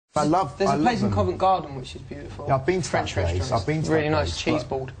There's a place in Covent Garden which is beautiful. Yeah, I've been to French that place. restaurants. I've been to really that nice place, cheese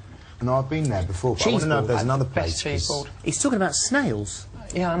board. No, I've been there before. But I want to know if there's another place. Best cheese board. He's talking about snails.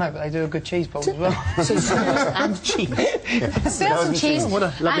 Yeah, I know, but they do a good cheese board as well. So snails and cheese. Snails and cheese. What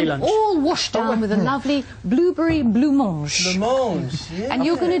a lovely lunch. All washed down with a lovely blueberry blancmange. Blancmange, yeah. And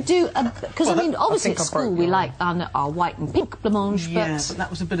you're going to do a... Because, I mean, obviously think at school we like our white and pink blancmange, Yeah, but... but that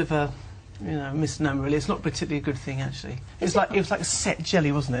was a bit of a, misnomer, really. It's not particularly a good thing, actually. It was like a set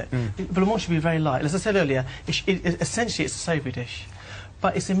jelly, wasn't it? Blancmange should be very light. As I said earlier, essentially it's a savoury dish.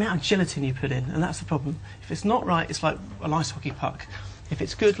 But it's the amount of gelatin you put in, and that's the problem. If it's not right, it's like an ice hockey puck. If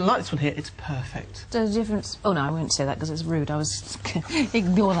it's good, like this one here, it's perfect. There's a difference... Oh, no, I won't say that because it's rude. I was...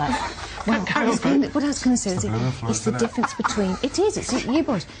 Ignore that. Well, what I was going to say is it's the difference between... It is, it's you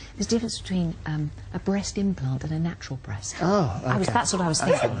boys. There's a difference between a breast implant and a natural breast. Oh, OK. That's what I was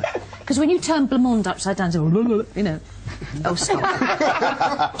thinking. Because when you turn blancmange upside down, you know... Oh, stop.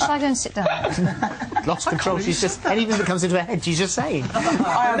 Shall I go and sit down? Lost control. She's just... Anything that comes into her head, she's just saying.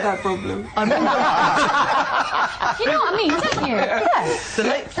 I have that problem. You know what I mean, don't you? Yeah. I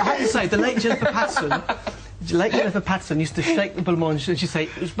have to say, the late Jennifer Patterson used to shake the blancmange and she'd say,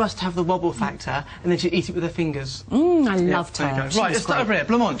 it must have the wobble factor, and then she'd eat it with her fingers. I loved her. Right, let's start over here.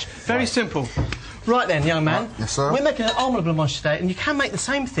 Blancmange. Very simple. Right then, young man. Yes, sir. We're making an almond blancmange today, and you can make the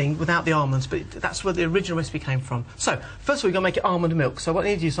same thing without the almonds, but that's where the original recipe came from. So, first of all, you've got to make it almond milk. So what I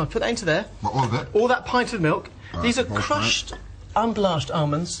need to do is put that into there. What, all of it? All that pint of milk. Right, These are crushed, unblanched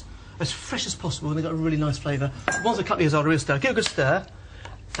almonds, as fresh as possible, and they've got a really nice flavour. The ones that a couple of years old are real stir. Give it a good stir.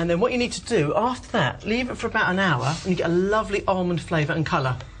 And then what you need to do, after that, leave it for about an hour, and you get a lovely almond flavour and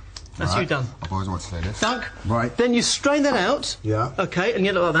colour. That's you done. I've always wanted to say this. Dunk. Right. Then you strain that out. Yeah. OK, and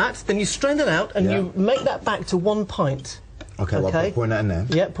you look like that. Then you strain that out, and you make that back to 1 pint. OK, well, I'm pouring that in there.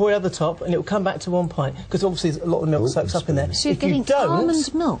 Yeah, pour it over the top, and it will come back to 1 pint, because obviously a lot of milk soaks up in there. So you're getting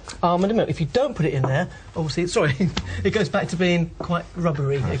almond milk? Almond milk. If you don't put it in there, obviously, sorry, it goes back to being quite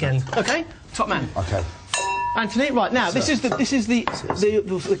rubbery again. OK? Top man. OK. Anthony, right, now, this is the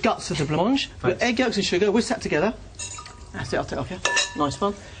guts of the blancmange. With egg yolks and sugar, whisk that together. That's it, I'll take it off, yeah? Nice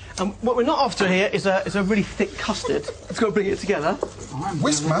one. And what we're not after here is a really thick custard. Let's go bring it together.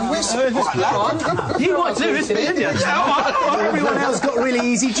 Whisk, man, whisk. You might do, isn't it? Everyone else got really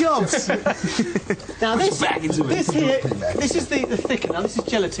easy jobs. Now this here, this is the thickener. This is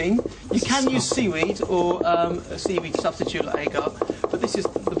gelatine. You can use seaweed or a seaweed substitute like agar, but this is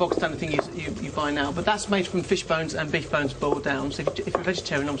the bog standard thing you buy now. But that's made from fish bones and beef bones boiled down. So if you're a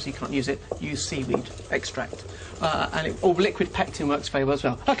vegetarian, obviously you can't use it. Use seaweed extract, or liquid pectin works very well as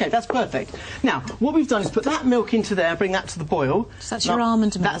well. OK, that's perfect. Now what we've done is put that milk into there, bring that to the boil. So that's your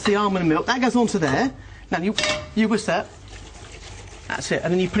almond milk. That's the almond milk. That goes onto there. Now you whisk that. That's it,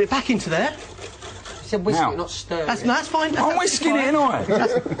 and then you put it back into there. You said whisk it, not stir it. That's fine. I'm whisking it, ain't I?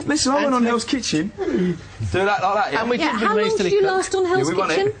 Listen, I went on Hell's Kitchen. Do that like that, yeah? And we Yeah, didn't how really long still did you cook. last on Hell's we won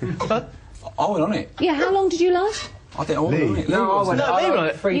Kitchen? it. I went on it. Yeah, how long did you last? I think I went on it. No, I went No, I they were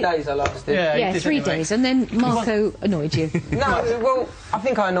went it. 3 days I lasted. Yeah, you Yeah, did 3 anyway. days, and then Marco annoyed you. No, well, I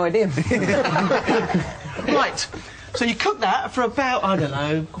think I annoyed him. Right. So you cook that for about, I don't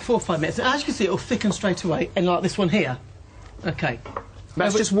know, 4 or 5 minutes. And as you can see, it'll thicken straight away, and like this one here. OK.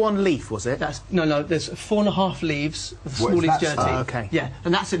 That's just 1 leaf, was it? No, there's 4.5 leaves of small leaf gelatine. OK. Yeah,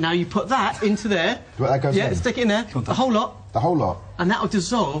 and that's it. Now you put that into there. Well, that goes in? Stick it in there, the whole lot. The whole lot? And that will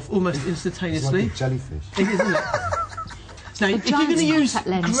dissolve almost instantaneously. It's like a jellyfish. It is, isn't it? Now, if you're going to use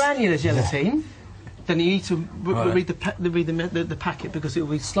granular gelatine, then you need to read the packet, because it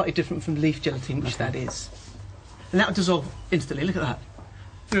will be slightly different from leaf gelatine, which that is. And that will dissolve instantly. Look at that.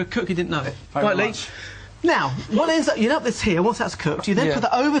 If you're a cook, you didn't know it. Right, Lee? Now, what ends up, you know this here, once that's cooked, you then put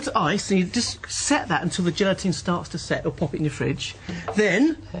that over to ice, and you just set that until the gelatine starts to set, or pop it in your fridge.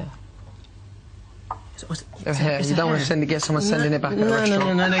 Then... You don't want to get someone sending it back at the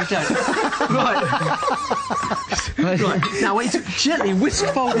restaurant. No, you don't. Right. Now, what you do, gently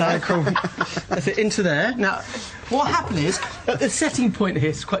fold that. That's it, into there. Now, what will happen is, at the setting point here,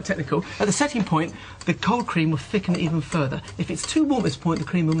 it's quite technical, at the setting point, the cold cream will thicken it even further. If it's too warm at this point, the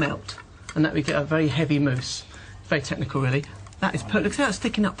cream will melt, and that we get a very heavy mousse. Very technical, really. That is perfect. Look at that, it's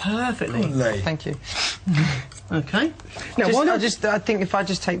sticking up perfectly. Thank you. OK. Now, I think if I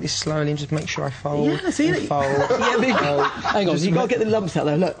just take this slowly and just make sure I fold. Yeah, see it? Fold. Hang on, you've got to get the lumps out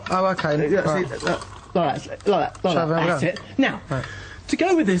there, look. Oh, OK. Like that. That's it. Now, to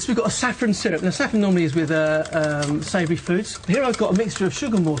go with this, we've got a saffron syrup. Now, saffron normally is with savoury foods. Here I've got a mixture of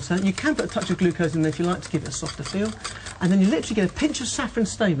sugar and water. You can put a touch of glucose in there if you like to give it a softer feel. And then you literally get a pinch of saffron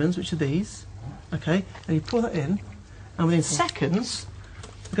stamens, which are these. OK, and you pour that in. And within seconds,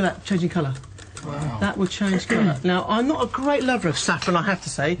 look at that, changing colour. Wow. That will change colour. Now, I'm not a great lover of saffron, I have to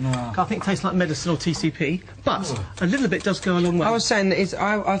say. No. I think it tastes like medicine or TCP, but a little bit does go a long way. I was saying that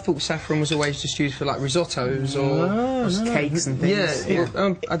I thought saffron was always just used for like risottos or Cakes and things.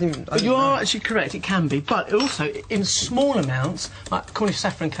 yeah. I didn't. But you are actually correct, it can be, but also in small amounts, like Cornish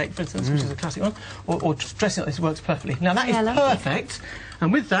saffron cake, for instance, which is a classic one, or dressing like this works perfectly. Now, that is perfect,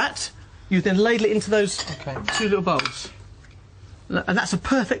 and with that, you then ladle it into those 2 little bowls. And that's a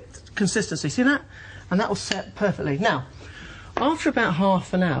perfect consistency, see that? And that will set perfectly. Now, after about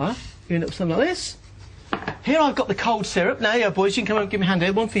half an hour, you end up with something like this. Here I've got the cold syrup. Now, yeah, boys, you can come and give me a hand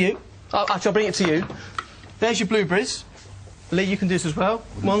here. One for you. Oh, actually, I'll bring it to you. There's your blueberries. Lee, you can do this as well.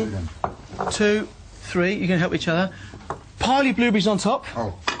 1, 2, 3. You can help each other. Pile your blueberries on top.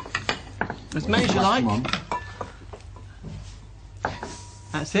 Oh. As many as you like.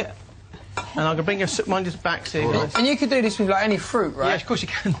 That's it. And I'm going to bring mine just back so you guys. And you could do this with like any fruit, right? Yeah, of course you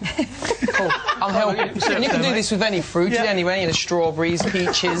can. Cool. I'm helping. And you can do this with any fruit, anyway, the strawberries,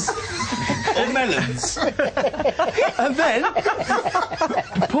 peaches. Or melons. And then,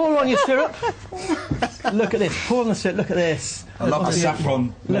 pour on your syrup. Look at this. Pour on the syrup. Look at this. I love the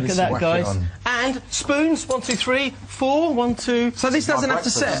saffron. Look at that, guys. And spoons. 1, 2, 3, 4. 1, 2. So this doesn't have to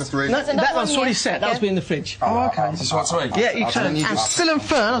set. No, that one's already set. That was in the fridge. Oh, okay. This is what's right. Yeah, you can. And still and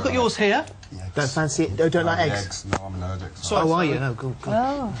Fern, I've got yours here. Don't fancy it? Don't like eggs? No, I'm allergic. Sorry, Oh, are you? Oh, good.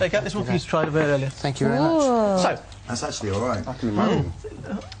 Oh. There you go. This one for you to try very earlier. Thank you very much. So, That's actually all right. I can imagine.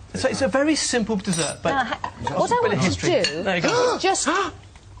 so it's a very simple dessert, but What I bit of want to history. do There you go. is just...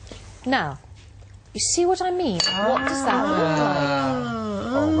 Now, you see what I mean? What does that look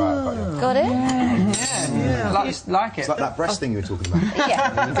Oh, right, like? Got it? Yeah, like it. It's like that breast thing you were talking about. Yeah,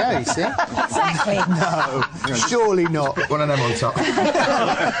 There you go, you see? exactly. No, surely not. One of them on top.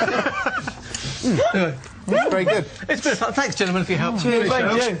 Very good. It's been fun. Thanks, gentlemen, for your help. Cheers,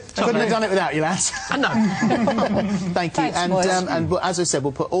 Thank you. Couldn't have done it without you, lads. No. Thank you. Thanks, boys. And as I said,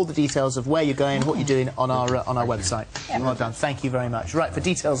 we'll put all the details of where you're going, what you're doing on our website. Well done. Thank you very much. Right, for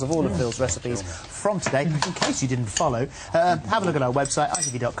details of all of Phil's recipes from today, in case you didn't follow, have a look at our website,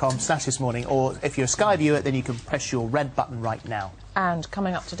 itv.com/thismorning, or if you're a Sky viewer, then you can press your red button right now. And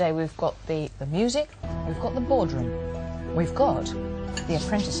coming up today, we've got the music, we've got the boardroom, we've got the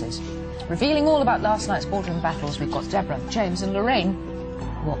apprentices. Revealing all about last night's boardroom battles, we've got Deborah, James and Lorraine,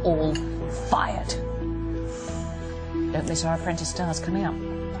 who are all fired. Don't miss our apprentice stars coming up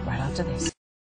right after this.